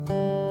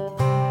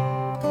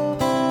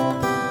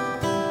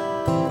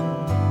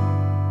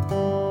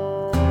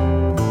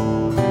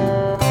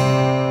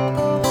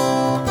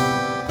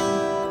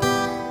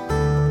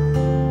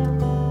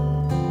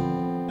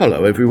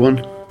Hello everyone,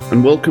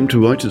 and welcome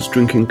to Writers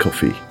Drinking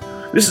Coffee.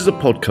 This is a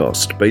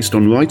podcast based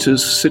on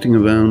writers sitting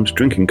around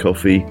drinking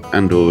coffee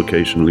and or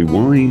occasionally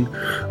wine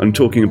and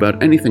talking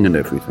about anything and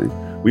everything.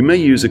 We may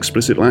use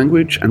explicit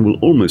language and will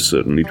almost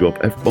certainly drop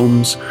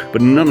F-bombs,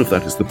 but none of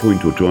that is the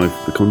point or drive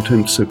of the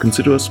content, so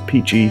consider us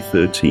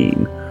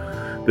PG-13.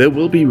 There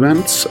will be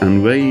rants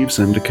and raves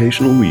and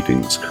occasional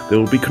readings. There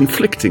will be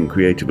conflicting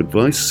creative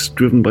advice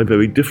driven by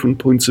very different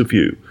points of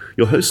view.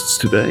 Your hosts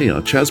today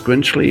are Chaz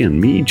Brenchley and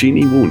me,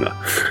 Jeannie Warner.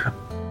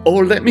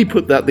 Or let me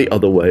put that the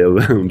other way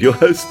around. Your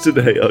hosts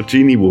today are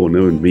Jeannie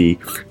Warner and me,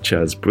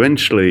 Chaz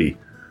Brenchley.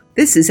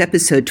 This is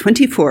episode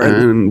 24.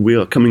 And we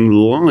are coming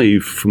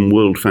live from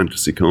World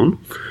Fantasy Con.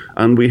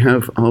 And we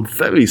have our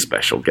very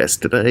special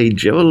guest today,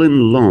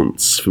 Geraldine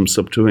Lance from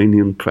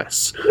Subterranean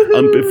Press.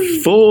 And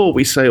before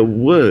we say a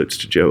word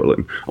to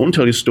Geraldine, I want to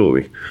tell you a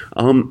story.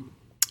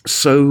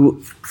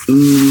 So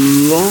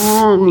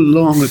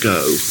long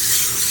ago,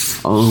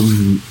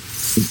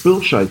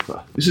 Bill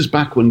Schaefer, this is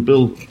back when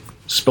Bill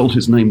spelt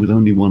his name with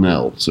only one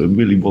L, so it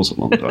really was a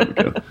long time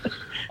ago.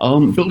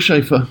 Bill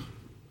Schaefer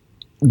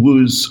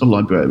was a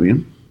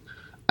librarian,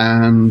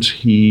 and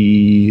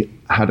he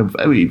had a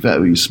very,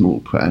 very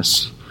small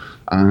press,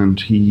 and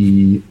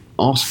he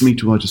asked me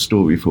to write a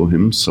story for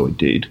him, so I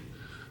did.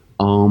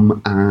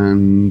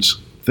 And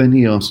then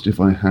he asked if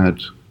I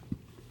had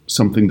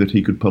something that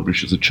he could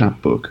publish as a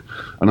chapbook,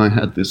 and I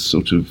had this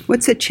sort of...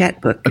 What's a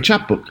chatbook? A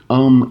chapbook.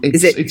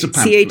 It's a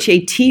pamphlet.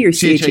 C-H-A-T or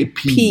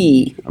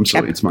C-H-A-P? I'm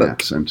sorry, it's my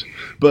accent.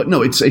 But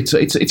no, it's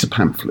a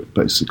pamphlet,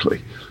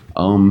 basically.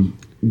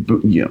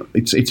 But yeah,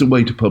 it's a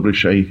way to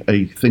publish a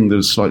thing that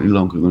is slightly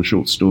longer than a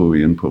short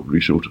story and probably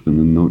shorter than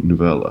a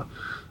novella,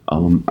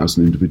 as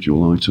an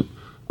individual item.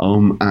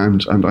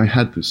 And I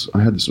had this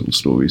little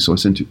story, so I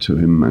sent it to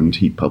him, and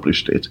he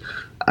published it,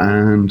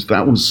 and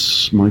that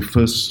was my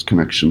first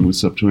connection with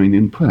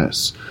Subterranean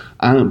Press.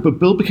 But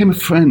Bill became a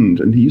friend,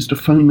 and he used to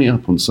phone me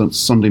up on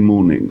Sunday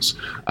mornings,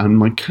 and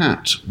my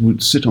cat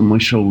would sit on my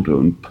shoulder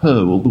and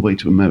purr all the way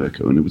to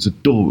America, and it was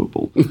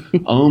adorable.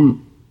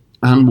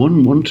 And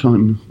one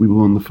time we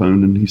were on the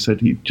phone, and he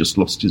said he'd just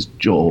lost his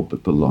job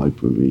at the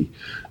library,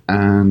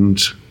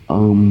 and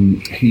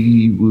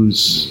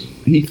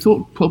he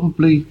thought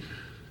probably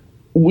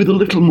with a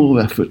little more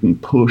effort and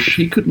push,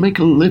 he could make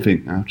a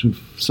living out of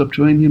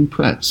Subterranean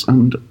Press.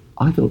 And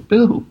I thought,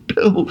 Bill,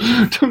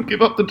 don't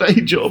give up the day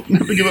job.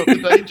 Never give up the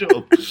day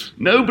job.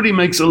 Nobody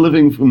makes a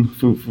living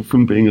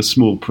from being a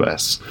small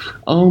press.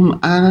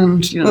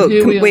 And you know,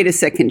 wait a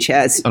second,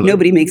 Chaz. Hello.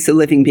 Nobody makes a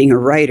living being a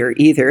writer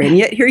either, and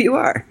yet here you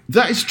are.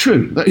 That is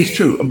true.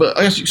 But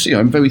as you see,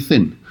 I'm very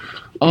thin.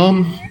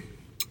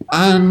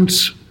 And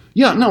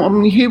yeah, no, I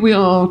mean, here we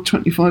are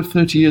 25,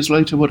 30 years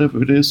later,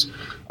 whatever it is.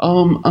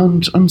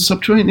 And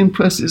Subterranean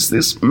Press is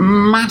this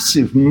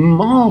massive,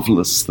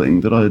 marvellous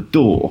thing that I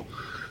adore.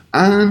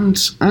 And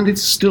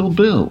it's still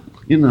Bill,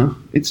 you know,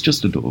 it's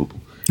just adorable.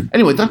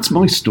 Anyway, that's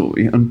my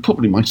story, and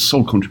probably my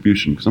sole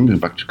contribution, because I'm going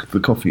back to the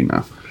coffee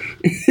now.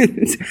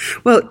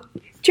 Well,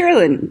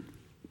 Geraldine,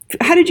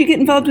 how did you get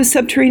involved with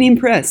Subterranean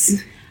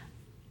Press?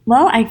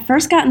 Well, I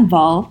first got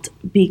involved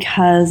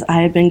because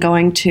I had been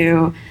going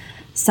to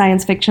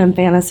science fiction and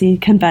fantasy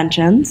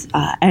conventions.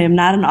 I am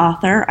not an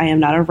author. I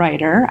am not a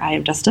writer. I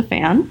am just a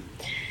fan.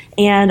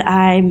 And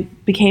I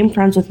became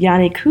friends with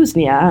Yanni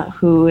Kuznia,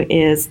 who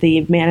is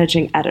the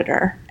managing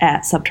editor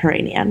at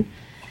Subterranean.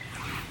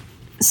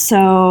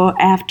 So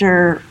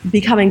after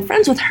becoming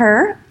friends with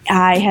her,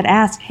 I had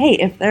asked, hey,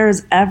 if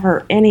there's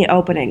ever any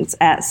openings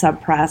at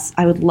Subpress,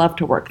 I would love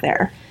to work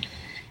there.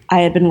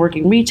 I had been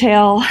working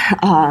retail,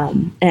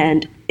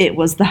 and it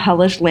was the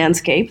hellish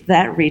landscape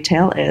that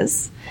retail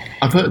is.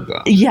 I've heard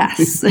that.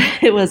 Yes,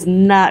 it was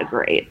not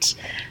great.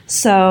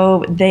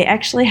 So they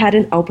actually had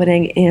an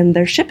opening in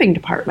their shipping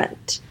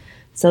department.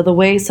 So the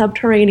way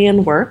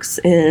Subterranean works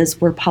is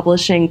we're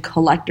publishing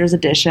collector's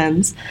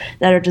editions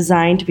that are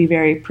designed to be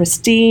very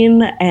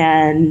pristine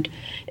and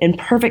in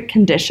perfect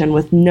condition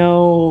with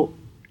no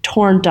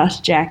torn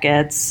dust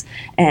jackets.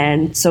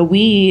 And so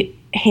we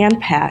hand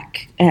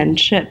pack and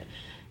ship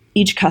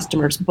each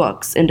customer's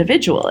books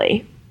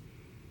individually.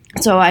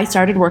 So I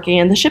started working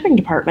in the shipping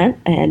department,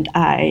 and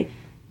I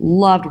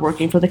loved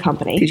working for the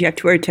company. Did you have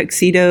to wear a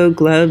tuxedo,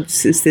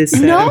 gloves? Is this...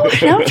 No,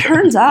 it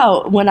turns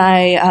out when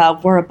I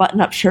wore a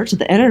button-up shirt to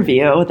the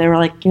interview, they were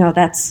like, you know,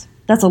 that's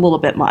a little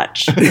bit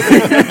much.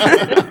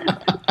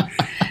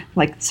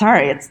 Like,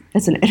 sorry,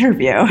 it's an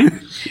interview.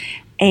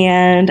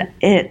 And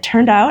it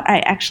turned out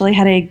I actually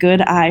had a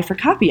good eye for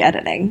copy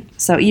editing.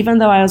 So even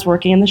though I was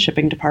working in the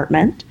shipping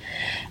department,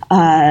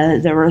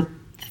 there were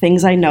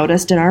things I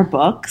noticed in our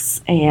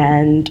books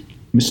and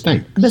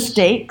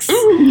mistakes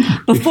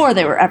before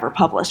they were ever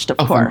published, of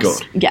course.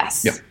 Thank God.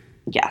 Yes. Yeah.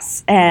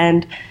 Yes.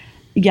 And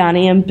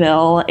Yanni and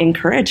Bill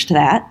encouraged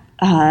that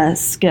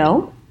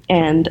skill.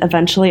 And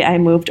eventually I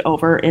moved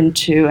over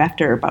into,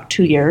 after about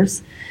 2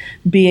 years,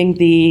 being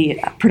the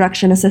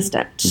production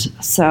assistant.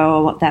 Mm-hmm.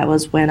 So that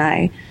was when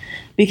I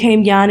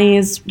became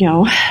Yanni's,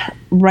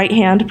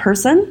 right-hand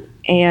person,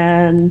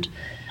 and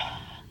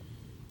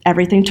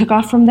everything took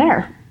off from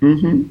there.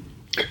 Mm-hmm.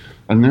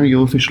 And now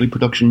you're officially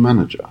production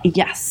manager.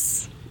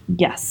 Yes.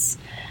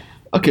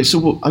 Okay,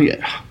 so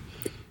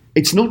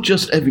it's not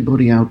just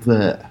everybody out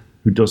there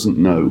who doesn't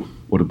know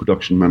what a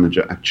production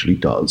manager actually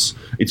does.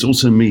 It's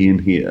also me in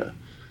here.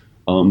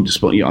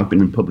 Despite I've been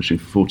in publishing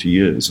for 40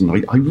 years, and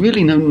I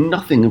really know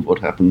nothing of what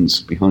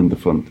happens behind the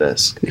front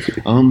desk.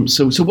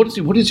 So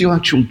what is your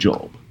actual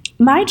job?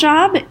 My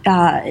job,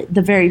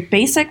 the very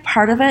basic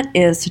part of it,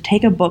 is to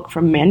take a book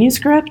from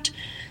manuscript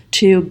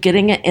to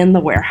getting it in the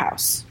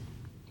warehouse.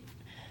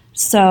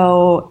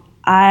 So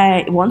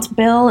once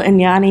Bill and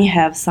Yanni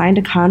have signed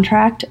a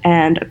contract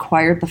and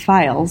acquired the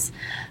files,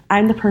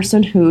 I'm the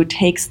person who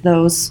takes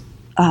those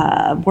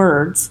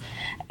words,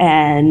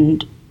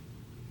 and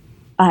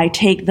I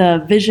take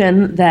the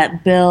vision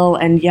that Bill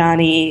and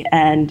Yanni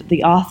and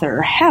the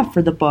author have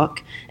for the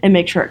book and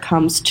make sure it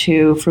comes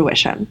to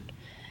fruition.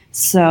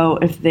 So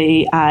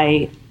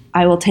I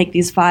will take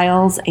these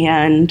files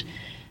and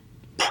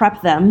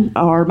prep them,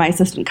 or my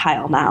assistant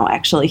Kyle now,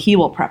 actually, he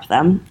will prep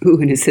them. Ooh,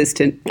 an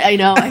assistant. I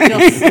know, I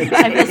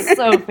feel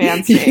so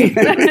fancy.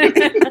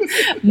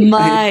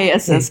 My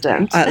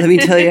assistant. Let me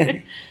tell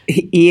you,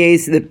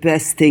 EA's the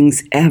best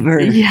things ever.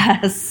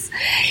 Yes.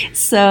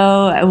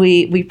 So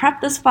we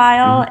prep this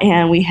file,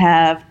 and we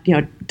have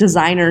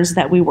designers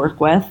that we work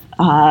with.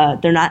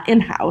 They're not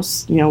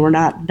in-house. We're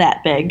not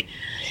that big.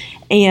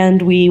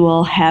 And we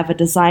will have a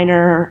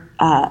designer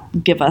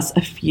give us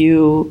a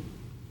few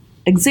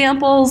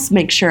examples,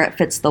 make sure it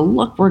fits the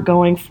look we're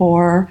going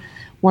for.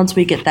 Once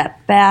we get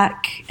that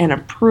back and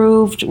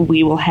approved,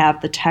 we will have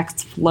the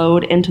text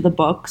flowed into the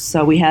book,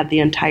 so we have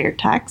the entire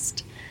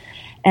text.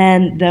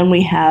 And then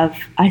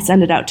I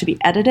send it out to be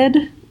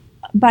edited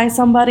by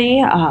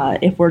somebody.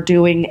 If we're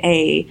doing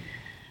a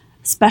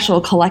special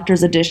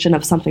collector's edition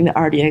of something that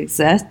already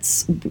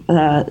exists,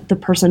 the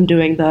person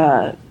doing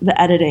the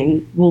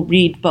editing will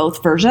read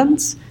both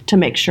versions to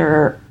make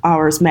sure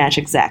ours match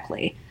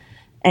exactly.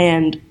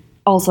 And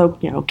also,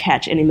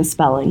 catch any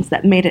misspellings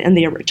that made it in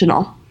the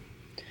original.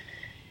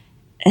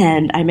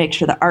 And I make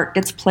sure the art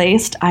gets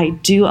placed. I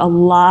do a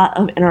lot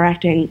of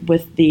interacting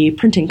with the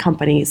printing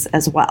companies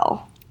as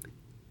well.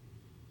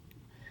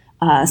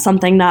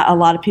 Something not a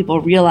lot of people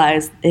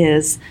realize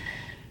is,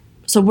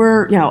 so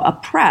we're,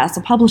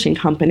 a publishing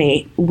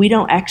company. We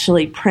don't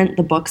actually print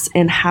the books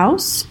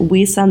in-house.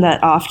 We send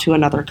that off to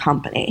another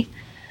company.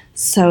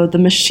 So the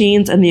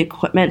machines and the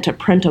equipment to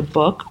print a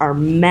book are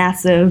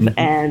massive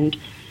and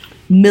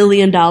 $1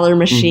 million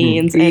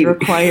machines and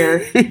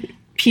require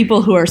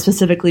people who are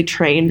specifically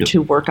trained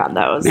to work on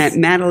those.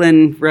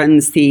 Madeline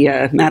runs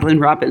Madeline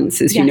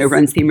Robbins, as you know,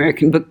 runs the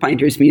American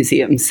Bookbinders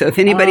Museum. So if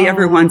anybody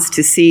ever wants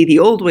to see the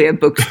old way of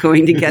books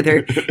going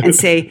together and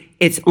say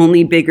it's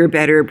only bigger,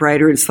 better,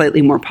 brighter, and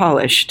slightly more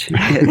polished,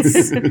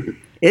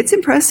 it's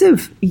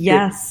impressive.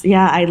 Yes.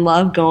 Yeah. I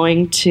love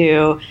going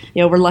to,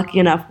 we're lucky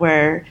enough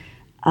where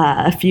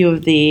a few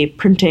of the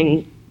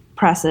printing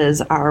presses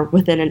are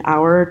within an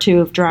hour or two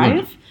of drive.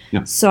 Right.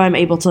 Yeah. So I'm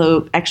able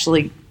to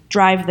actually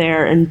drive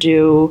there and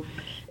do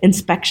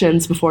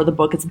inspections before the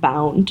book is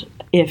bound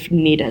if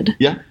needed.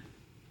 Yeah.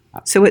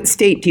 So what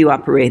state do you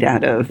operate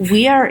out of?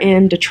 We are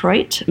in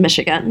Detroit,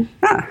 Michigan.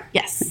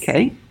 Yes.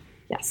 Okay.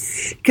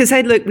 Yes. Because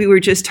we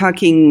were just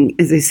talking,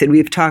 as I said,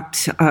 we've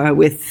talked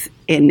with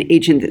an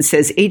agent that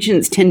says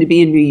agents tend to be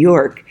in New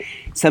York.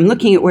 So I'm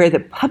looking at where the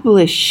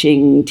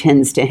publishing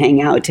tends to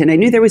hang out. And I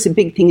knew there was a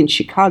big thing in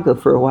Chicago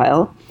for a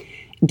while.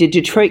 Did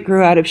Detroit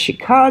grow out of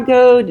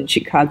Chicago? Did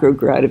Chicago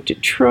grow out of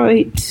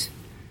Detroit?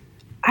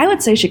 I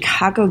would say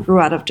Chicago grew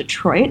out of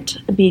Detroit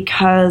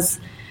because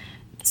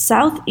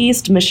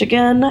Southeast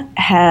Michigan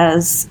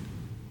is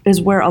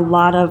where a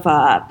lot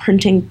of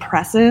printing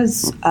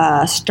presses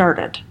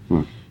started.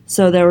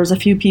 So there was a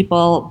few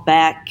people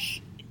back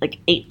like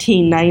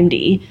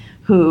 1890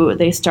 who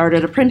they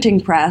started a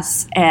printing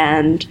press,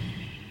 and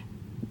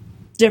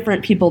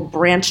different people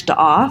branched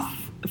off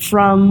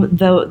from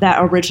that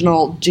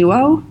original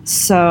duo.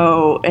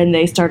 So, and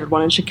they started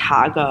one in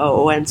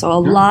Chicago. And so a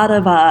lot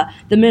of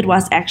the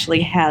Midwest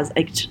actually has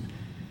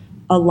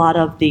a lot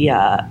of the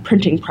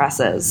printing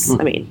presses.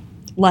 I mean,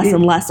 less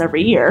and less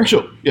every year.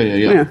 Sure.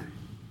 Yeah.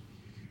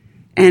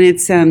 And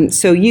it's,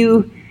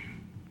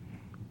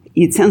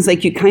 it sounds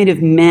like you kind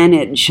of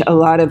manage a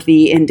lot of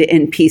the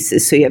end-to-end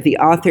pieces. So you have the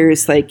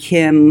authors like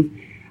him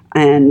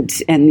and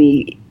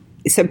the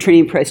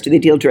Subterranean Press. Do they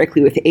deal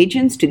directly with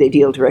agents? Do they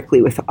deal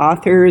directly with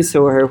authors?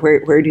 Or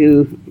where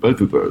do...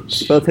 Both of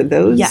those. Both of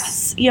those?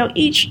 Yes.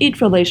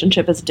 Each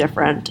relationship is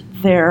different.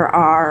 There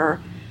are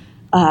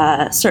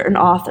certain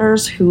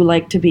authors who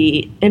like to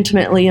be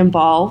intimately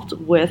involved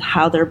with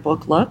how their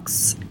book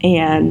looks,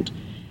 and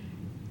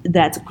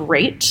that's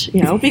great,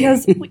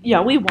 because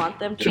we want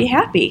them to be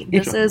happy.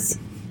 This is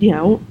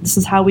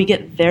how we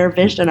get their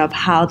vision of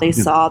how they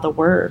saw the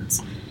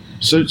words.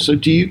 So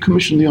do you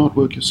commission the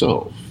artwork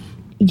yourself?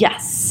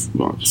 Yes.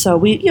 Right. So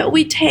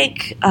we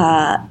take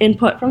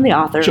input from the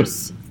authors.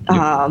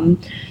 Sure.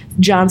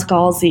 John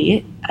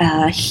Scalzi,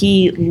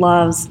 he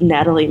loves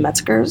Natalie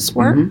Metzger's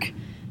work. Mm-hmm.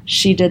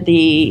 She did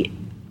the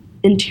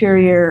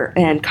interior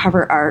and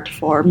cover art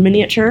for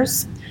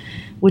Miniatures,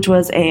 which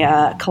was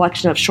a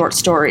collection of short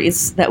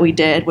stories that we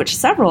did, which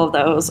several of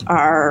those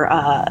are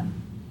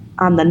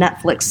on the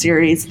Netflix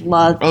series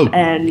Love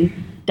and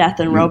Death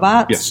and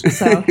Robots. Yes.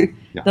 So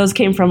those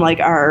came from like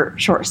our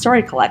short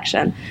story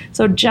collection.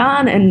 So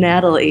John and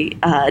Natalie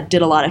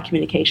did a lot of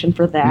communication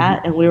for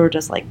that, and we were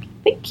just like,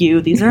 thank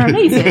you, these are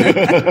amazing.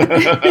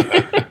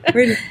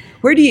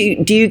 Where do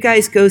you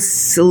guys go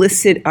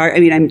solicit art? I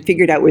mean, I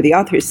figured out we're the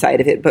author's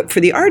side of it, but for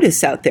the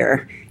artists out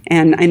there,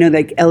 and I know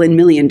like Ellen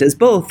Millian does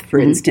both, for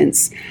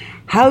instance,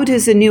 how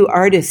does a new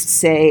artist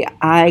say,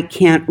 I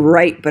can't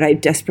write, but I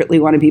desperately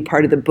want to be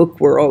part of the book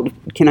world?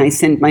 Can I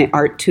send my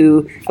art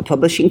to a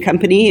publishing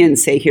company and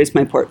say, here's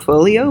my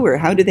portfolio? Or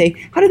how do they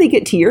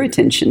get to your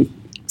attention?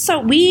 So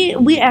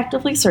we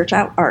actively search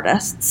out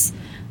artists,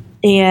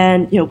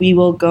 and we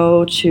will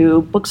go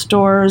to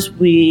bookstores.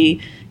 We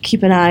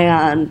keep an eye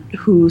on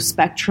who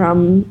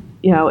Spectrum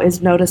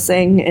is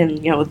noticing, and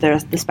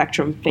there's the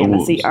Spectrum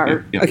Fantasy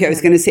Art. Yeah. Okay, I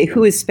was going to say,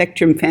 who is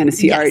Spectrum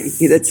Fantasy Art?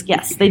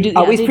 Yes, they do.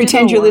 Always they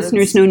pretend do your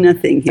listeners know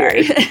nothing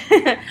here,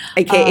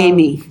 aka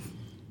me.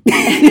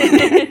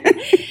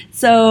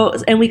 So,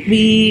 and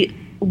we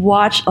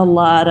watch a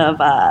lot of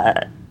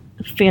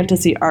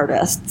fantasy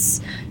artists,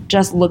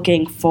 just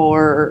looking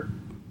for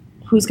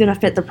who's going to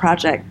fit the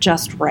project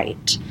just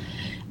right.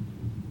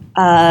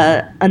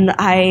 And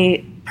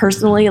I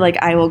personally,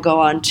 I will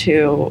go on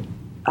to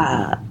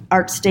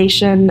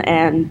ArtStation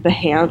and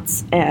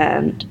Behance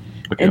and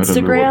Instagram. I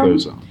don't know what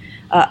those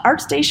are.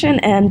 ArtStation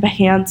and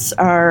Behance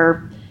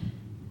are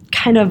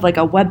kind of like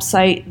a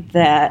website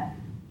that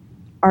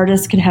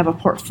artists can have a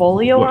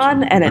portfolio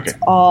on, and it's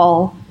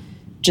all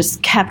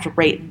just kept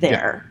right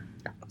there.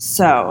 Yeah.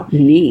 So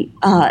neat.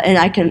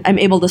 And I'm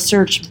able to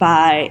search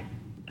by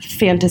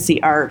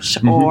fantasy art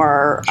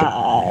or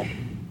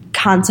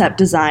concept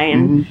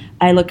design.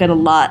 I look at a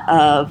lot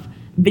of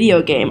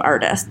video game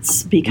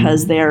artists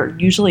because they're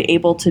usually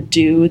able to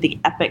do the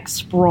epic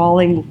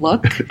sprawling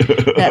look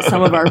that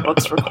some of our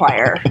books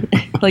require.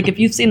 Like if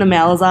you've seen the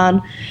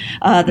Malazan,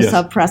 the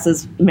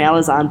Subpresses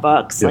Malazan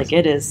books,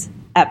 it is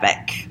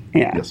epic.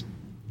 Yeah. Yes.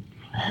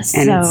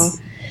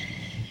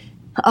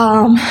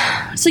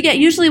 So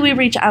usually we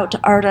reach out to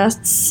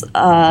artists.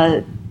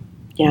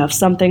 If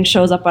something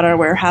shows up at our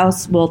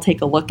warehouse, we'll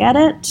take a look at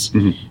it.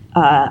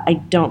 I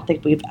don't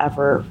think we've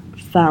ever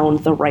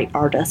found the right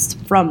artist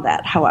from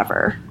that,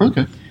 however.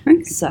 Okay.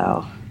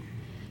 So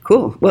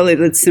cool. Well, it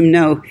lets them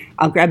know.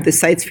 I'll grab the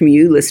sites from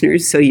you,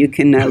 listeners, so you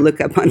can look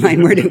up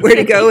online where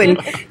to go and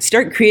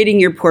start creating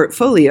your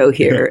portfolio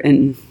here.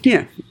 And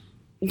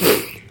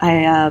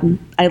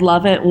I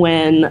love it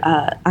when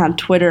on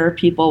Twitter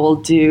people will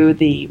do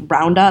the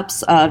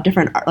roundups of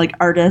different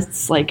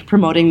artists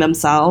promoting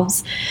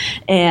themselves,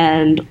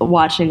 and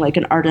watching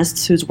an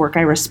artist whose work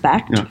I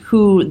respect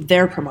who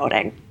they're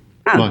promoting.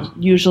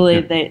 Usually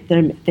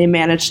they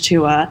manage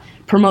to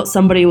promote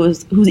somebody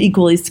who's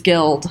equally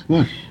skilled.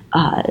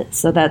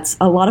 So that's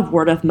a lot of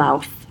word of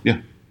mouth.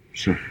 Yeah,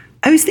 sure.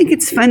 I always think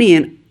it's funny,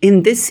 and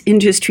in this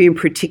industry in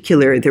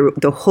particular,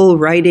 the whole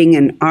writing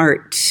and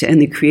art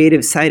and the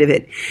creative side of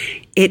it,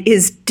 it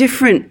is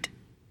different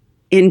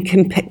in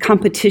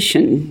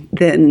competition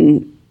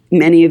than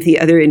many of the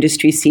other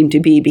industries seem to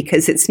be,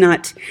 because it's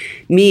not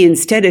me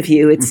instead of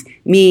you, it's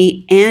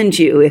me and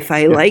you if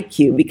I like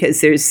you,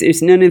 because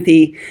there's none of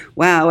the,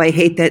 wow, I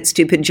hate that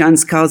stupid John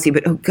Scalzi,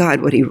 but oh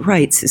God, what he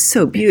writes is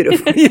so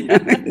beautiful.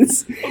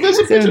 There's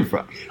a bit of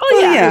that.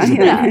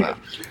 Yeah.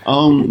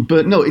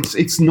 But no,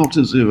 it's not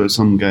a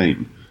zero-sum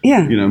game.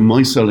 Yeah.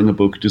 My selling a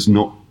book does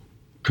not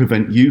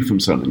prevent you from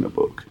selling a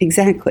book.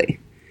 Exactly.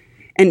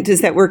 And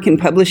does that work in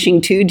publishing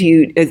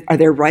too? Are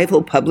there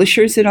rival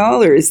publishers at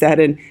all, or is that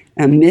a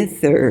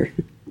myth? Or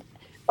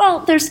well,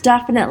 there's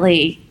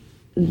definitely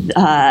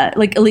at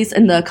least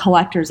in the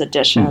collector's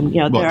edition,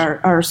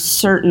 there are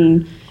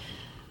certain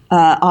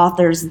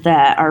authors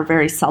that are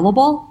very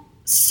sellable.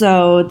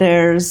 So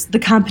there's the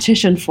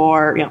competition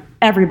for,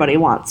 everybody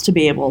wants to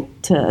be able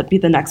to be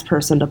the next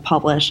person to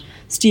publish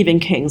Stephen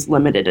King's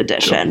limited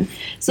edition. Sure.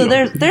 So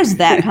there's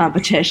that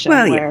competition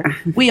where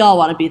we all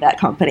want to be that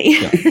company.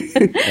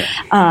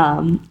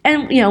 And,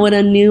 when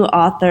a new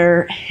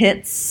author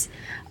hits,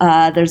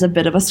 there's a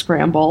bit of a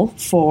scramble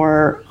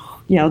for,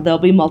 there'll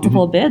be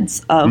multiple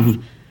bids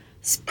of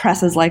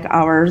presses like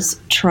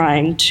ours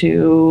trying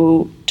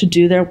to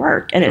do their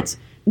work. And it's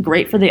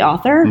great for the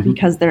author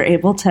because they're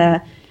able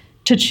to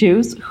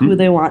choose who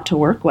they want to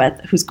work with,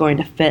 who's going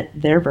to fit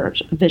their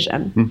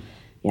vision.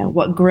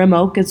 What Grim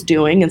Oak is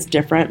doing is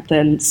different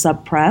than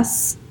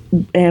Subpress,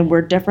 and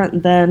we're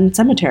different than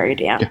Cemetery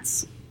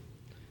Dance.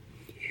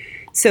 Yeah.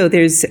 So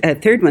there's a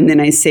third one.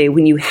 Then I say,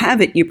 when you have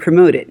it, you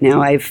promote it.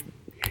 Now, I've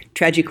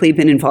tragically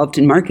been involved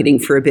in marketing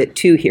for a bit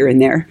too, here and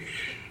there.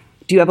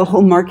 Do you have a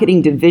whole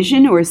marketing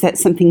division, or is that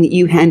something that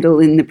you handle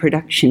in the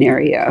production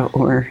area?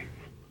 Or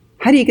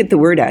how do you get the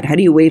word out? How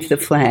do you wave the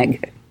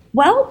flag?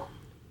 Well,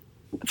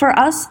 for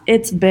us,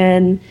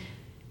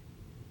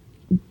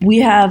 we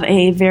have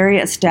a very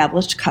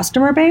established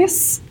customer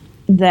base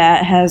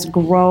that has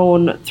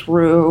grown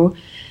through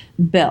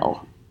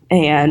Bill.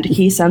 And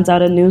he sends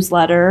out a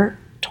newsletter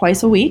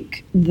twice a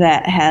week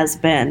that has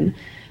been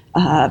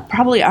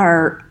probably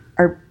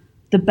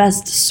the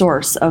best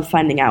source of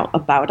finding out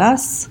about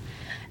us.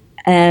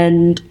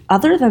 And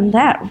other than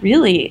that,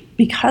 really,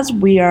 because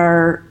we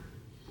are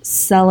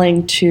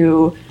selling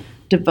to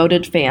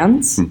devoted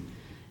fans,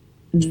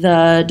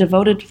 the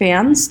devoted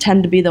fans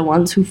tend to be the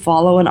ones who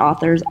follow an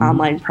author's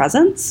online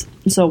presence.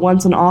 So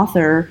once an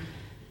author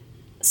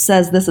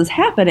says this is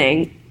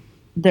happening,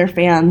 their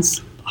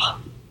fans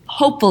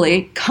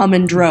hopefully come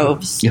in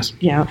droves. Yes.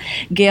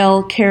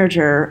 Gail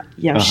Carriger,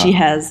 she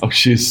has... Oh,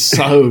 she's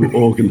so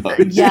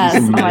organized.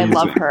 Yes, I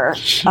love her.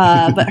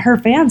 But her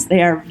fans,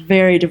 they are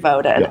very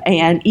devoted. Yeah.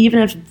 And even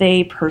if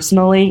they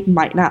personally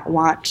might not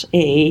want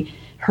the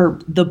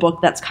book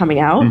that's coming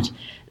out,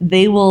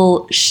 they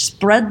will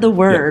spread the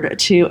word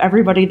to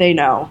everybody they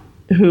know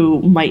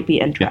who might be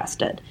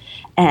interested.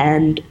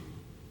 And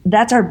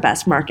that's our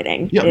best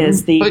marketing,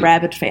 is the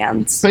rabid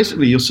fans.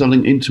 Basically, you're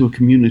selling into a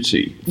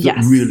community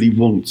that really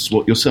wants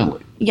what you're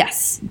selling.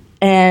 Yes.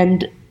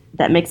 And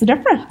that makes a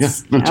difference. Yeah,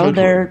 no, totally.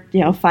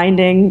 They're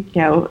finding,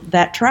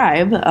 that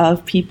tribe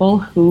of people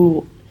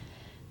who,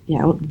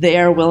 they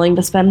are willing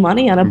to spend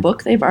money on a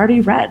book they've already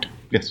read.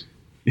 Yes.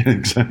 Yeah,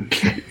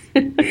 exactly.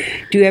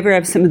 Do you ever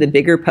have some of the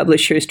bigger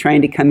publishers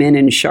trying to come in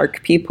and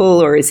shark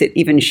people, or is it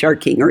even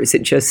sharking, or is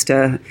it just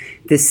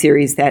this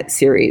series, that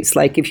series?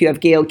 Like if you have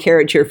Gail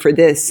Carriger for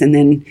this, and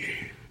then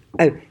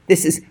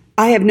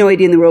I have no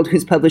idea in the world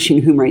who's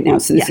publishing whom right now,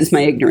 so this is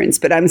my ignorance.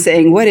 But I'm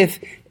saying, what if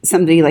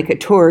somebody like a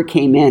Tor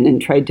came in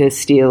and tried to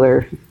steal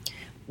her?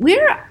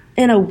 We're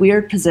in a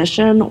weird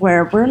position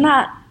where we're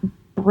not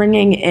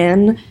bringing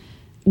in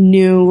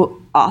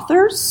new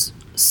authors.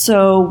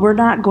 So we're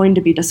not going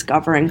to be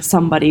discovering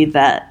somebody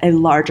that a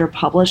larger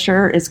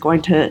publisher is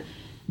going to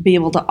be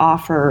able to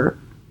offer,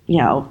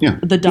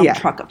 the dump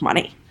truck of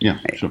money. Yeah,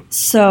 sure.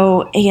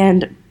 So,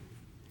 and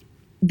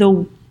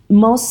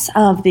most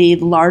of the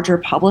larger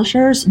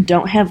publishers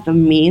don't have the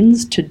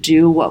means to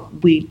do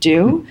what we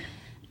do,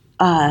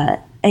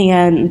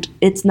 and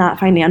it's not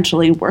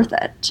financially worth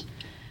it.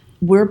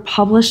 We're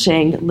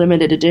publishing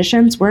limited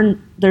editions.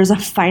 There's a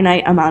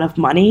finite amount of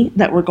money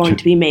that we're going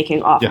to be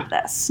making off of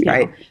this.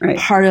 Right.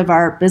 Part of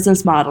our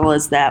business model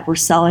is that we're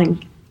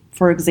selling,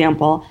 for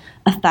example,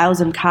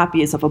 1,000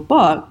 copies of a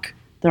book.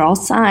 They're all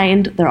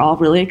signed. They're all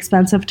really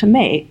expensive to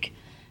make.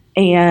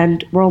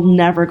 And we'll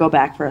never go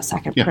back for a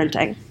second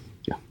printing.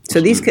 Yeah.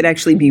 So these could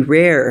actually be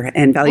rare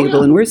and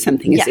valuable and worth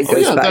something as it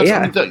goes by.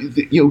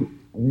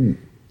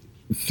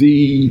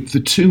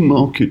 The two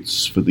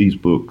markets for these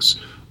books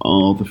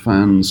are the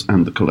fans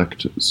and the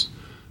collectors.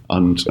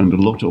 And a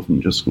lot of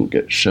them just will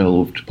get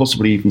shelved,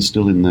 possibly even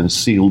still in their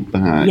sealed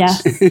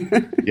bags.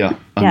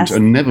 Yes.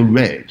 And never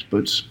read,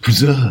 but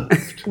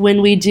preserved.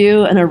 When we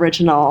do an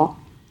original,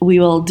 we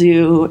will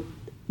do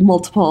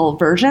multiple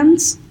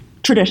versions,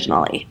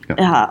 traditionally,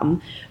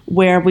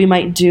 where we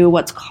might do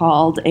what's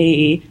called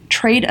a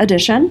trade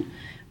edition,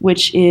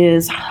 which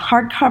is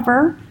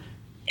hardcover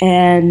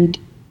and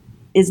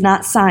is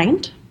not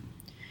signed.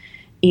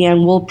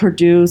 And we'll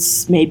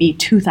produce maybe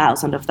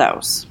 2,000 of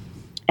those.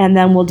 And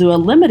then we'll do a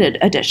limited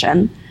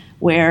edition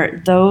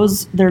where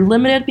they're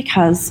limited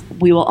because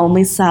we will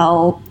only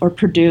sell or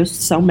produce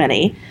so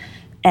many.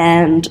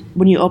 And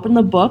when you open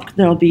the book,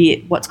 there'll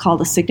be what's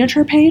called a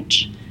signature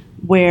page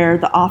where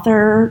the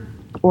author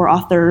or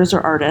authors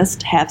or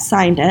artist have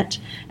signed it.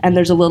 And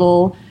there's a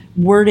little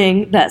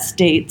wording that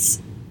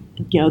states,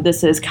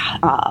 this is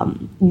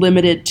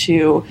limited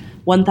to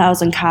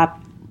 1,000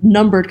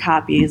 numbered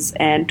copies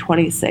and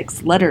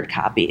 26 lettered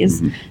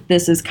copies.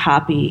 This is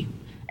copy.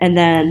 And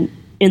then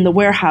in the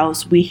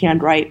warehouse, we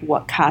handwrite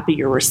what copy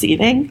you're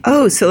receiving.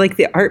 Oh, so like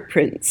the art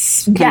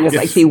prints, kind of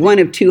like the 1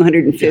 of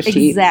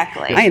 250.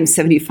 Exactly. I am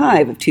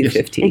 75 of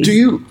 250. Yes.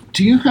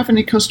 Do you have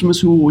any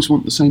customers who always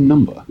want the same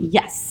number?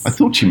 Yes. I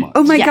thought you might.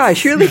 Oh my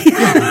gosh, really?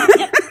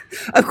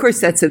 Of course,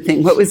 that's a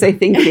thing. What was I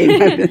thinking?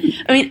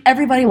 I mean,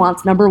 everybody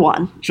wants number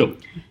one. Sure.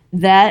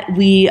 That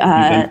we...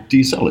 do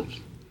you sell it?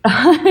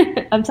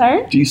 I'm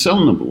sorry? Do you sell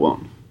number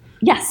one?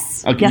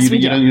 Yes. Okay, yes, we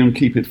do. You don't even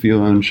keep it for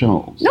your own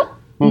shelves? Nope.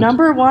 Right.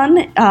 Number one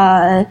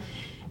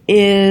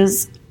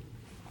is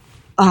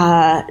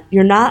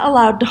you're not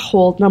allowed to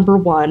hold number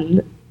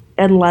one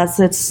unless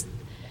it's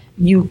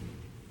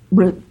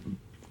unless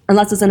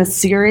it's in a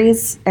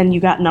series and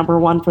you got number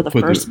one for the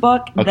first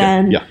book. Okay.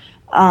 Then,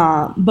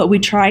 but we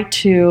try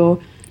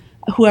to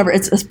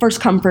it's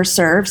first come first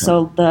serve.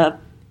 So the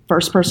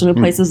first person who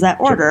places that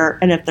order,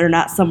 and if they're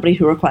not somebody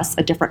who requests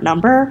a different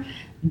number,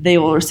 they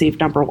will receive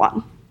number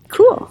one.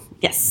 Cool.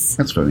 Yes.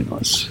 That's very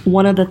nice.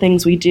 One of the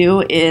things we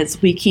do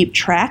is we keep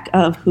track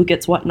of who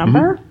gets what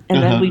number,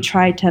 and then we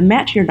try to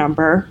match your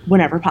number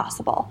whenever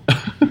possible.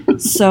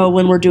 So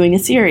when we're doing a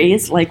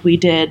series, like we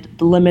did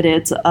the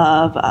limiteds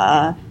of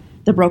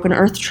the Broken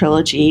Earth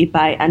trilogy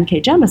by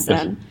N.K.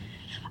 Jemisin,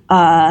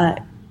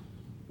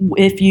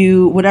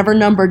 if whatever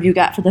number you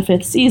got for the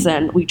 5th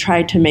season, we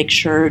tried to make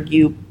sure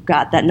you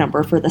got that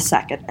number for the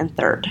 2nd and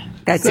 3rd.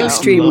 That's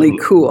extremely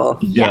cool.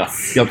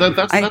 Yes. Yeah,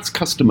 that's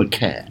customer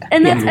care.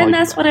 And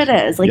that's what it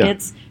is. Like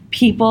it's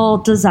people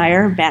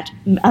desire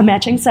a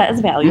matching set is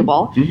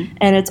valuable,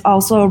 and it's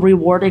also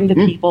rewarding the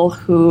people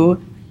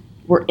who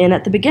were in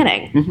at the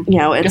beginning. You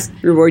know, it's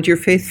reward your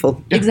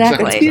faithful. Yeah,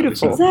 exactly. That's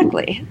beautiful.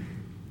 Exactly.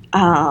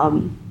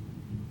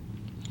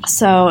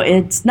 So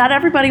it's not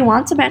everybody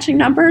wants a matching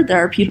number. There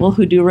are people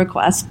who do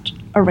request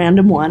a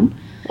random one.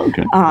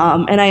 Okay.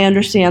 And I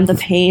understand the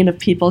pain of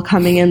people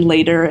coming in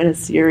later in a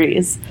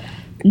series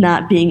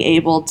not being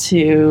able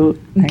to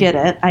get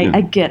it.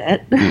 I get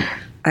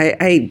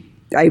it.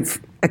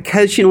 I've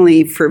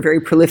occasionally, for very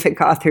prolific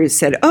authors,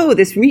 said, "Oh,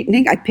 this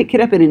reading, I pick it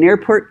up at an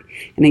airport,"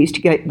 and I used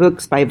to get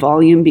books by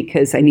volume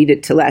because I need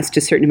it to last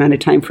a certain amount of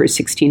time for a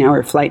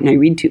 16-hour flight, and I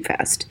read too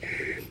fast.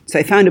 So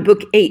I found a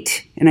book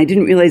 8, and I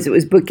didn't realize it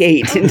was book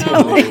 8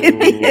 until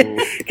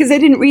because I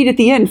didn't read at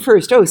the end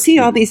first. Oh, see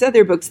all these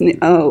other books, and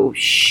oh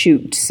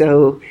shoot!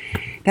 So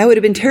that would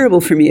have been terrible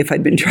for me if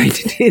I'd been trying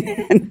to do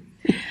that.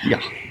 Yeah.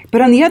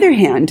 But on the other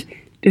hand,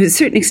 to a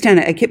certain extent,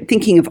 I kept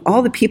thinking of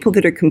all the people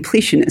that are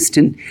completionists,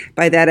 and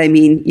by that I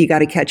mean you got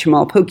to catch 'em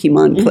all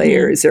Pokemon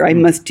players, or I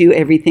must do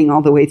everything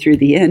all the way through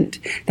the end.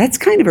 That's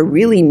kind of a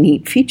really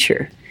neat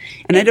feature.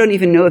 And I don't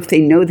even know if they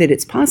know that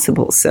it's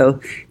possible. So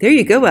there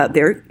you go out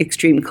there,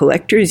 extreme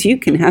collectors. You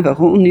can have a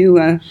whole new...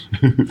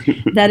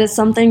 That is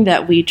something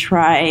that we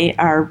try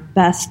our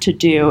best to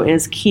do,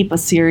 is keep a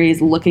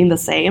series looking the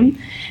same.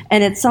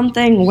 And it's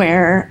something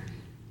where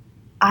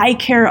I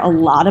care a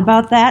lot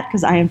about that,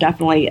 because I am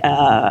definitely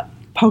a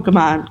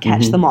Pokemon,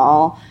 catch them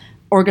all,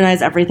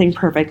 organize everything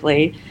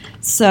perfectly.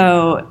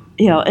 So,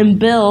 you know, and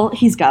Bill,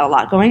 he's got a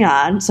lot going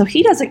on, so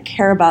he doesn't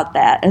care about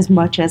that as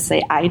much as,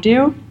 say, I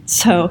do.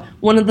 So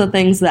one of the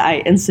things that I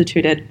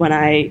instituted when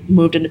I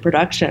moved into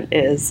production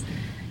is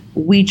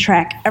we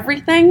track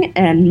everything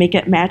and make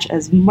it match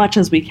as much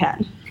as we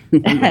can.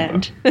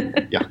 And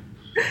Yeah.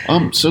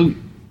 So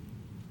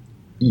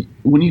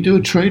when you do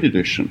a trade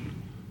edition,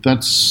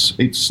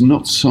 it's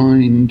not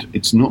signed,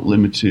 it's not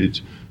limited.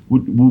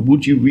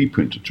 Would you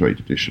reprint a trade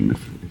edition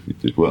if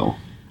it did well?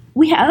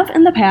 we have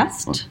in the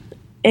past,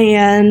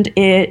 and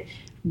it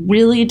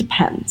really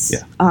depends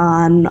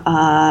on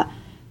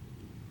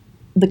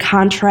the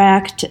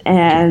contract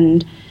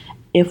and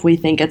if we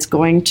think it's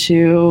going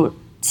to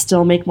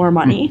still make more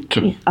money.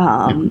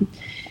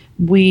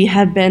 We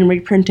have been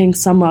reprinting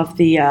some of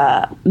the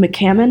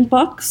McCammon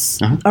books,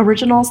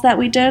 originals that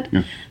we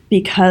did,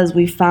 because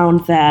we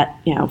found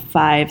that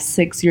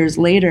 5-6 years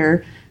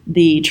later,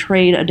 the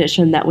trade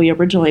edition that we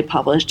originally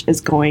published is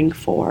going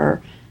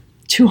for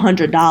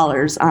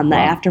 $200 on the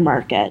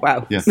aftermarket.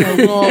 Wow! Yeah. So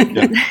we'll,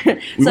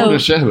 we want to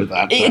share with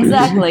that.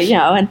 Exactly.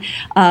 And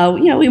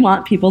we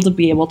want people to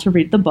be able to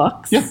read the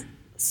books. Yeah.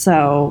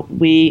 So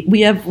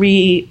we have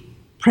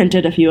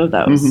reprinted a few of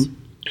those. Mm-hmm.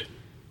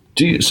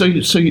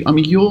 I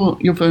mean,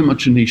 you're very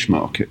much a niche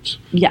market.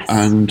 Yes.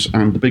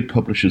 And the big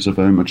publishers are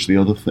very much the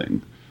other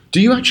thing. Do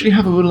you actually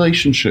have a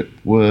relationship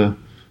where,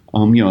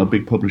 a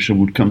big publisher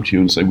would come to you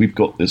and say, "We've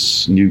got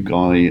this new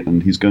guy,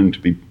 and he's going to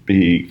be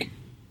big,"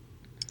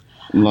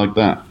 like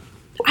that?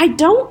 I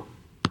don't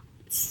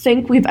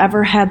think we've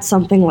ever had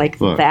something like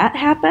that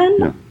happen.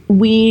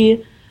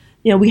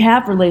 Yeah. We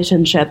have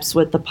relationships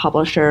with the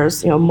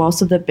publishers.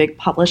 Most of the big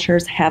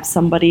publishers have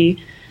somebody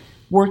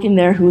working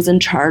there who's in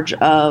charge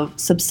of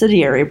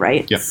subsidiary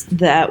rights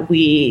that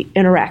we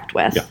interact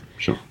with. Yeah,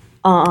 sure.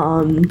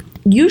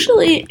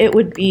 Usually it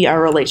would be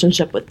our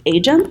relationship with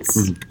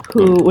agents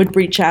who would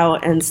reach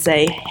out and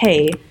say,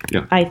 "Hey,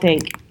 I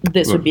think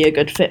this would be a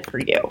good fit for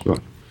you." Right.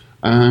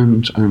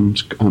 And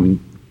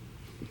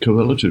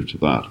correlative to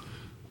that,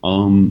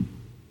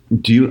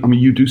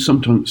 you do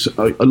sometimes,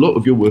 a lot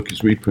of your work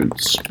is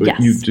reprints, but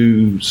you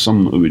do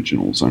some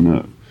originals, I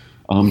know.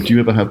 Do you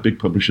ever have big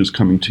publishers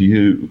coming to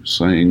you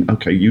saying,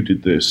 "Okay, you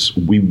did this,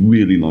 we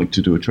really like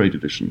to do a trade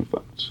edition of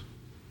that"?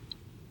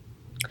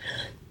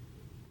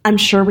 I'm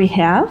sure we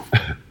have.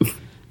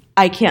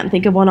 I can't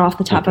think of one off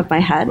the top of my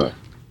head. Right.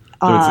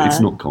 So it's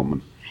not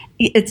common.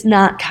 It's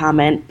not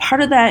common. Part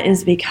of that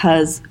is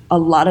because a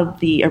lot of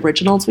the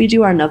originals we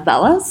do are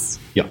novellas.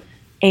 Yeah.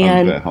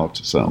 And they're hard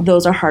to sell.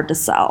 Those are hard to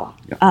sell.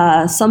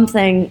 Yeah.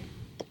 Something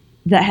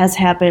that has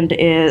happened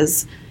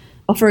is,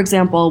 for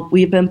example,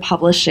 we've been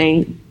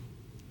publishing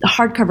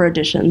hardcover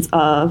editions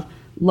of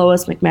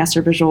Lois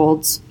McMaster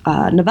Bujold's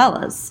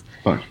novellas.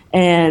 Right.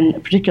 And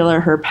in particular,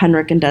 her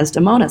Penric and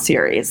Desdemona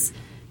series.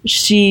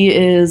 She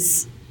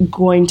is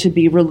going to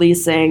be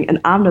releasing an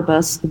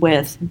omnibus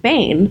with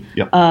Bane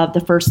of the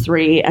first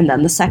 3 and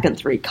then the second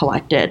 3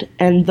 collected.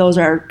 And those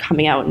are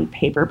coming out in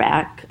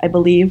paperback, I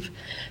believe.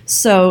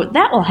 So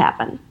that will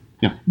happen.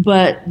 Yeah.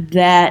 But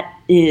that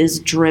is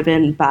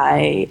driven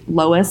by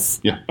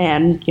Lois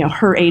and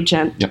her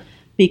agent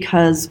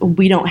because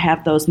we don't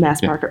have those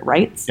mass market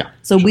rights. Yeah.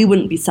 So we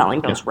wouldn't be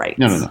selling those rights.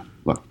 No.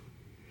 Look.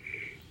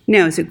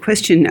 Now, as a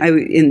question,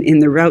 in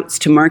the routes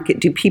to market,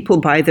 do people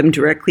buy them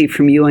directly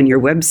from you on your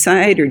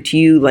website, or do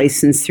you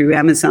license through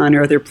Amazon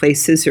or other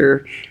places,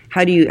 or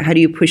how do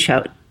you push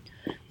out?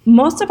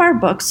 Most of our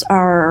books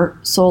are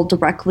sold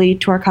directly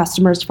to our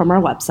customers from our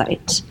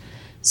website.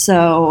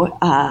 So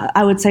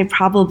I would say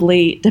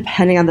probably,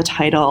 depending on the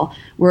title,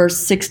 we're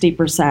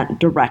 60%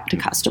 direct to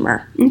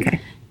customer.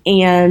 Okay.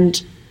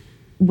 And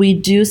we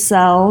do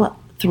sell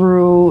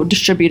through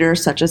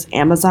distributors such as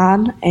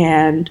Amazon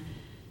and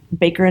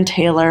Baker and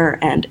Taylor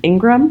and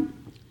Ingram.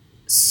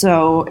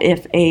 So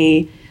if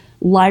a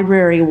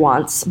library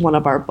wants one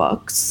of our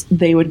books,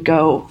 they would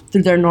go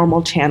through their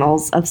normal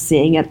channels of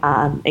seeing it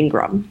on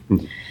Ingram.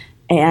 Mm-hmm.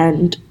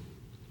 And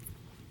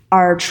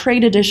our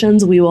trade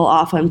editions we will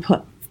often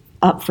put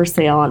up for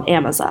sale on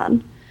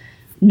Amazon.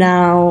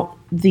 Now,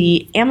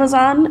 the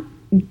Amazon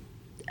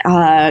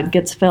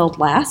gets filled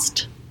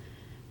last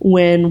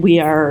when we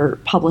are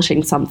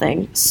publishing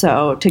something.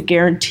 So to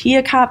guarantee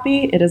a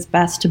copy, it is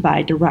best to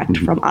buy direct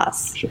from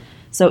us. Sure.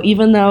 So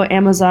even though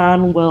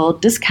Amazon will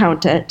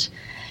discount it,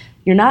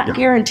 you're not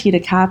guaranteed a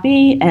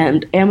copy,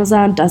 and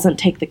Amazon doesn't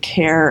take the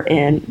care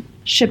in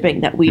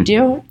shipping that we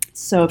do.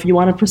 So if you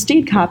want a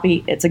pristine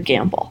copy, it's a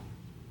gamble.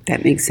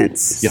 That makes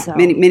sense. Yeah. So,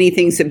 Many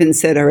things have been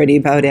said already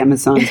about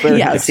Amazon's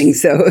warehousing.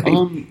 Yes. So,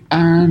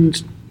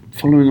 and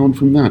following on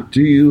from that,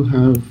 do you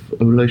have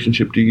a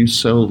relationship? Do you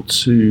sell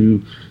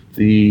to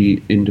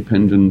the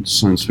independent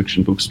science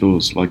fiction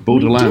bookstores like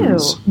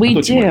Borderlands?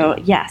 We do.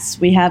 Yes,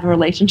 we have a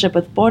relationship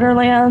with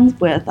Borderlands.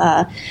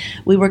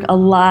 We work a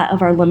lot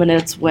of our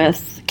limiteds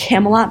with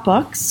Camelot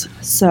Books.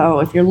 So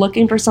if you're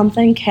looking for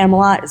something,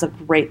 Camelot is a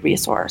great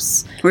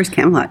resource. Where's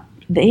Camelot?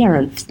 They are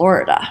in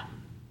Florida.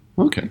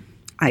 Okay.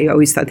 I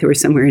always thought they were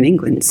somewhere in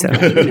England. So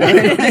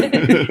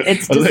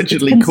It's just,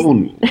 allegedly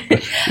Cornwall.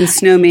 The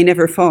snow may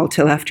never fall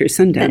till after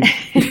sundown.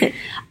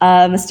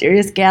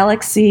 Mysterious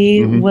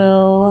Galaxy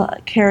will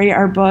carry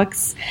our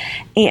books.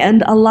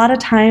 And a lot of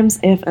times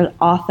if an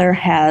author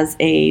has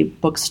a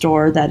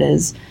bookstore that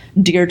is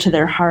dear to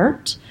their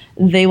heart,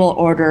 they will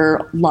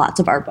order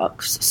lots of our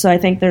books. So I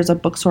think there's a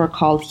bookstore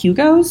called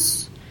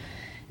Hugo's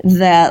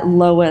that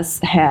Lois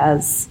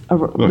has,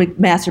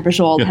 Master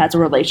Visual has a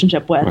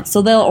relationship with. Right.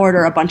 So they'll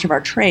order a bunch of our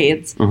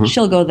trades.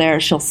 She'll go there.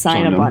 She'll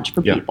sign a bunch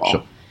for people.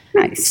 Sure.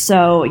 Nice.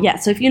 So,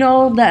 so if you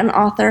know that an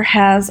author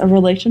has a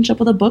relationship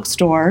with a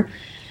bookstore,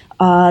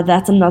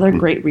 that's another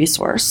great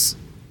resource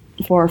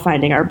for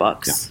finding our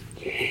books.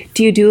 Yeah.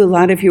 Do you do a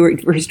lot of your,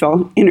 first of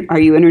all, are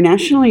you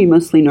international? Are you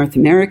mostly North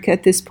America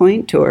at this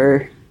point?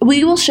 Or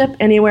we will ship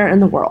anywhere in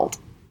the world.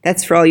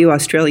 That's for all you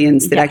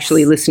Australians that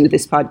actually listen to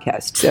this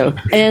podcast. So,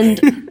 and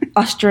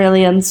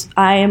Australians,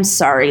 I am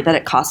sorry that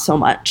it costs so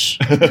much.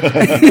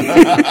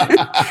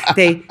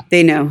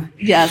 They know.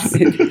 Yes.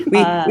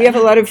 We have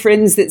a lot of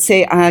friends that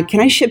say, can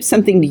I ship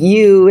something to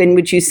you, and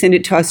would you send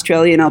it to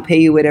Australia, and I'll pay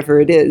you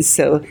whatever it is.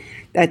 So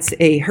that's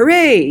a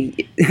hooray.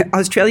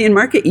 Australian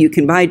market, you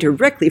can buy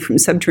directly from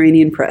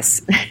Subterranean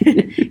Press.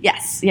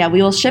 Yes. Yeah,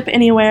 we will ship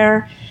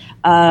anywhere.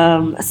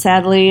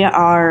 Sadly,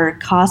 our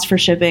cost for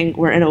shipping,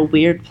 we're in a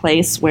weird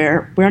place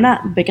where we're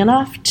not big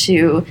enough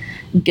to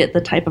get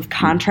the type of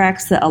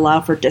contracts that allow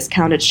for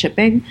discounted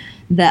shipping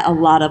that a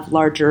lot of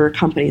larger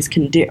companies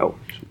can do.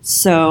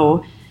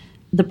 So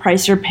the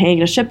price you're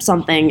paying to ship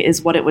something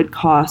is what it would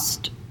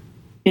cost.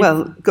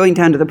 Well, going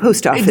down to the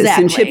post office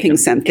and shipping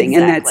something.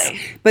 Exactly.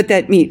 But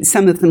that means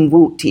some of them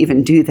won't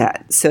even do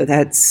that. So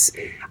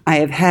I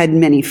have had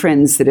many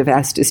friends that have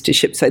asked us to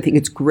ship, so I think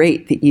it's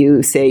great that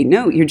you say,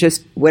 no, you're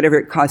just, whatever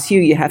it costs you,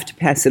 you have to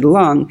pass it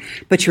along,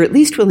 but you're at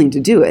least willing to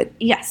do it.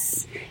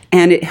 Yes.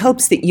 And it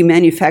helps that you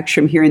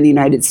manufacture them here in the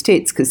United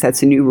States, because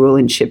that's a new rule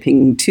in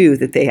shipping, too,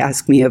 that they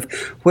ask me of,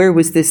 where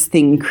was this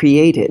thing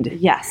created?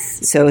 Yes.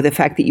 So the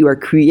fact that you are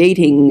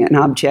creating an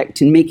object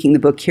and making the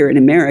book here in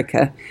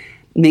America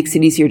makes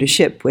it easier to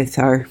ship with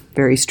our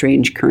very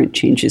strange current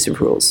changes of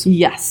rules.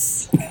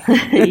 Yes.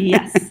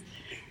 Yes.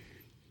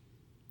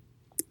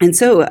 And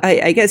so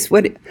I guess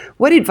what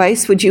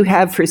advice would you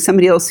have for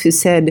somebody else who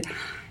said,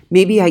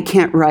 maybe I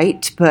can't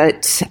write,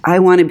 but I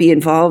want to be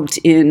involved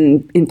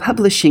in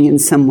publishing in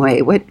some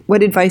way?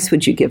 What advice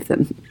would you give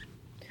them?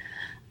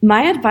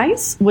 My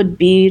advice would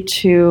be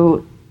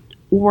to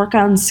work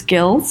on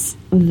skills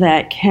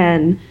that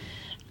can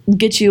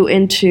get you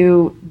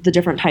into the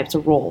different types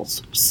of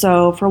roles.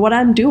 So for what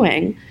I'm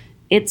doing,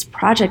 it's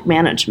project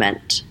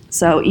management.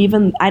 So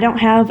even I don't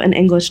have an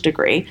English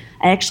degree.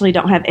 I actually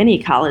don't have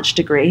any college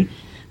degree.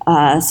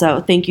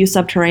 So thank you,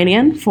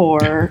 Subterranean,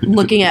 for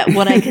looking at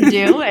what I can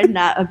do and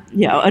not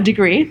a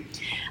degree.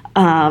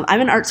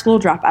 I'm an art school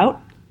dropout,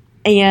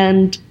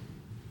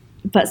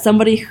 but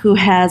somebody who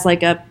has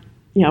like a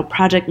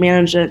project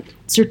management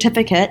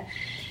certificate,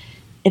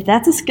 if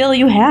that's a skill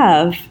you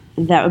have,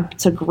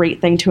 it's a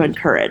great thing to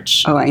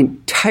encourage. Oh, I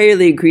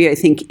entirely agree. I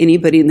think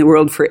anybody in the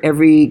world, for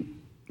everything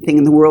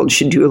in the world,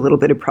 should do a little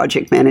bit of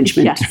project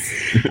management.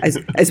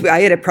 Yes. As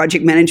I had a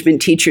project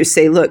management teacher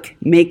say, look,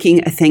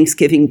 making a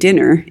Thanksgiving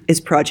dinner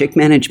is project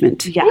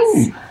management.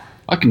 Yes. Ooh,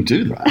 I can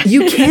do that.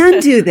 You can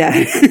do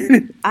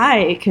that.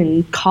 I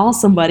can call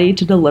somebody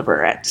to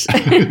deliver it.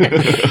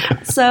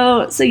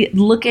 So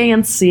looking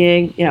and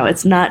seeing,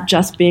 it's not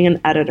just being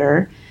an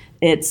editor,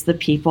 it's the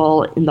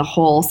people in the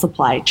whole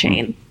supply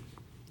chain.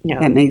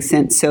 That makes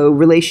sense. So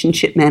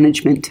relationship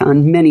management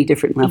on many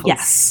different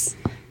levels.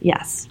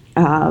 Yes.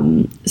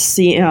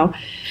 See,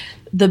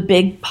 the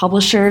big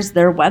publishers,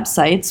 their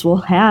websites will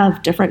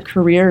have different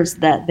careers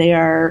that they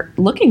are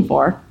looking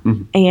for,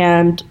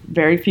 and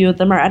very few of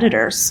them are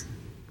editors.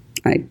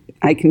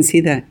 I can see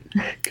that.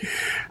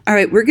 All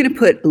right, we're going to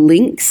put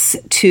links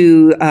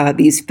to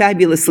these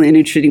fabulously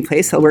interesting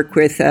places. I'll work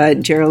with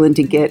Geraldine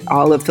to get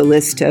all of the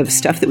list of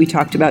stuff that we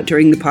talked about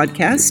during the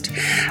podcast.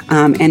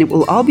 And it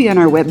will all be on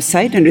our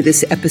website under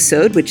this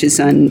episode, which is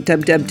on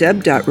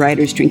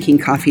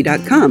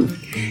www.writersdrinkingcoffee.com.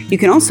 You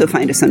can also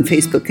find us on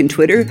Facebook and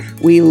Twitter.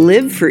 We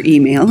live for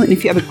email. And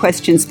if you have a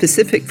question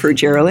specific for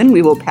Geraldine,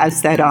 we will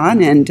pass that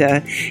on and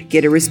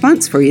get a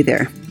response for you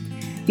there.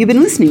 You've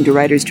been listening to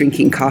Writers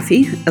Drinking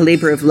Coffee, a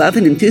labor of love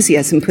and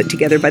enthusiasm put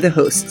together by the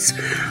hosts.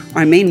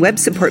 Our main web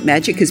support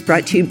magic is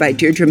brought to you by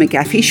Deirdre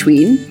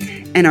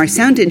McGaffey-Schween, and our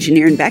sound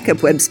engineer and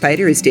backup web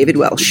spider is David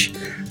Welsh.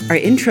 Our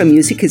intro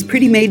music is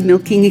Pretty Maid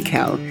Milking a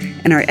Cow,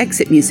 and our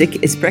exit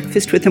music is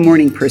Breakfast with a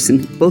Morning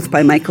Person, both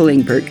by Michael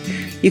Ingberg.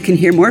 You can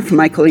hear more from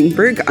Michael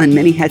Ingberg on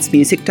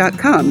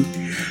manyhatsmusic.com.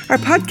 Our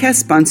podcast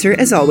sponsor,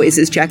 as always,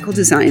 is Jackal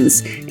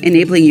Designs,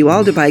 enabling you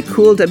all to buy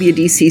cool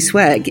WDC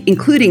swag,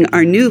 including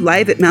our new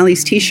Live at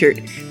Mally's t-shirt,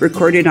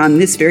 recorded on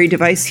this very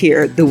device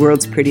here, the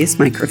world's prettiest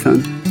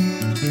microphone.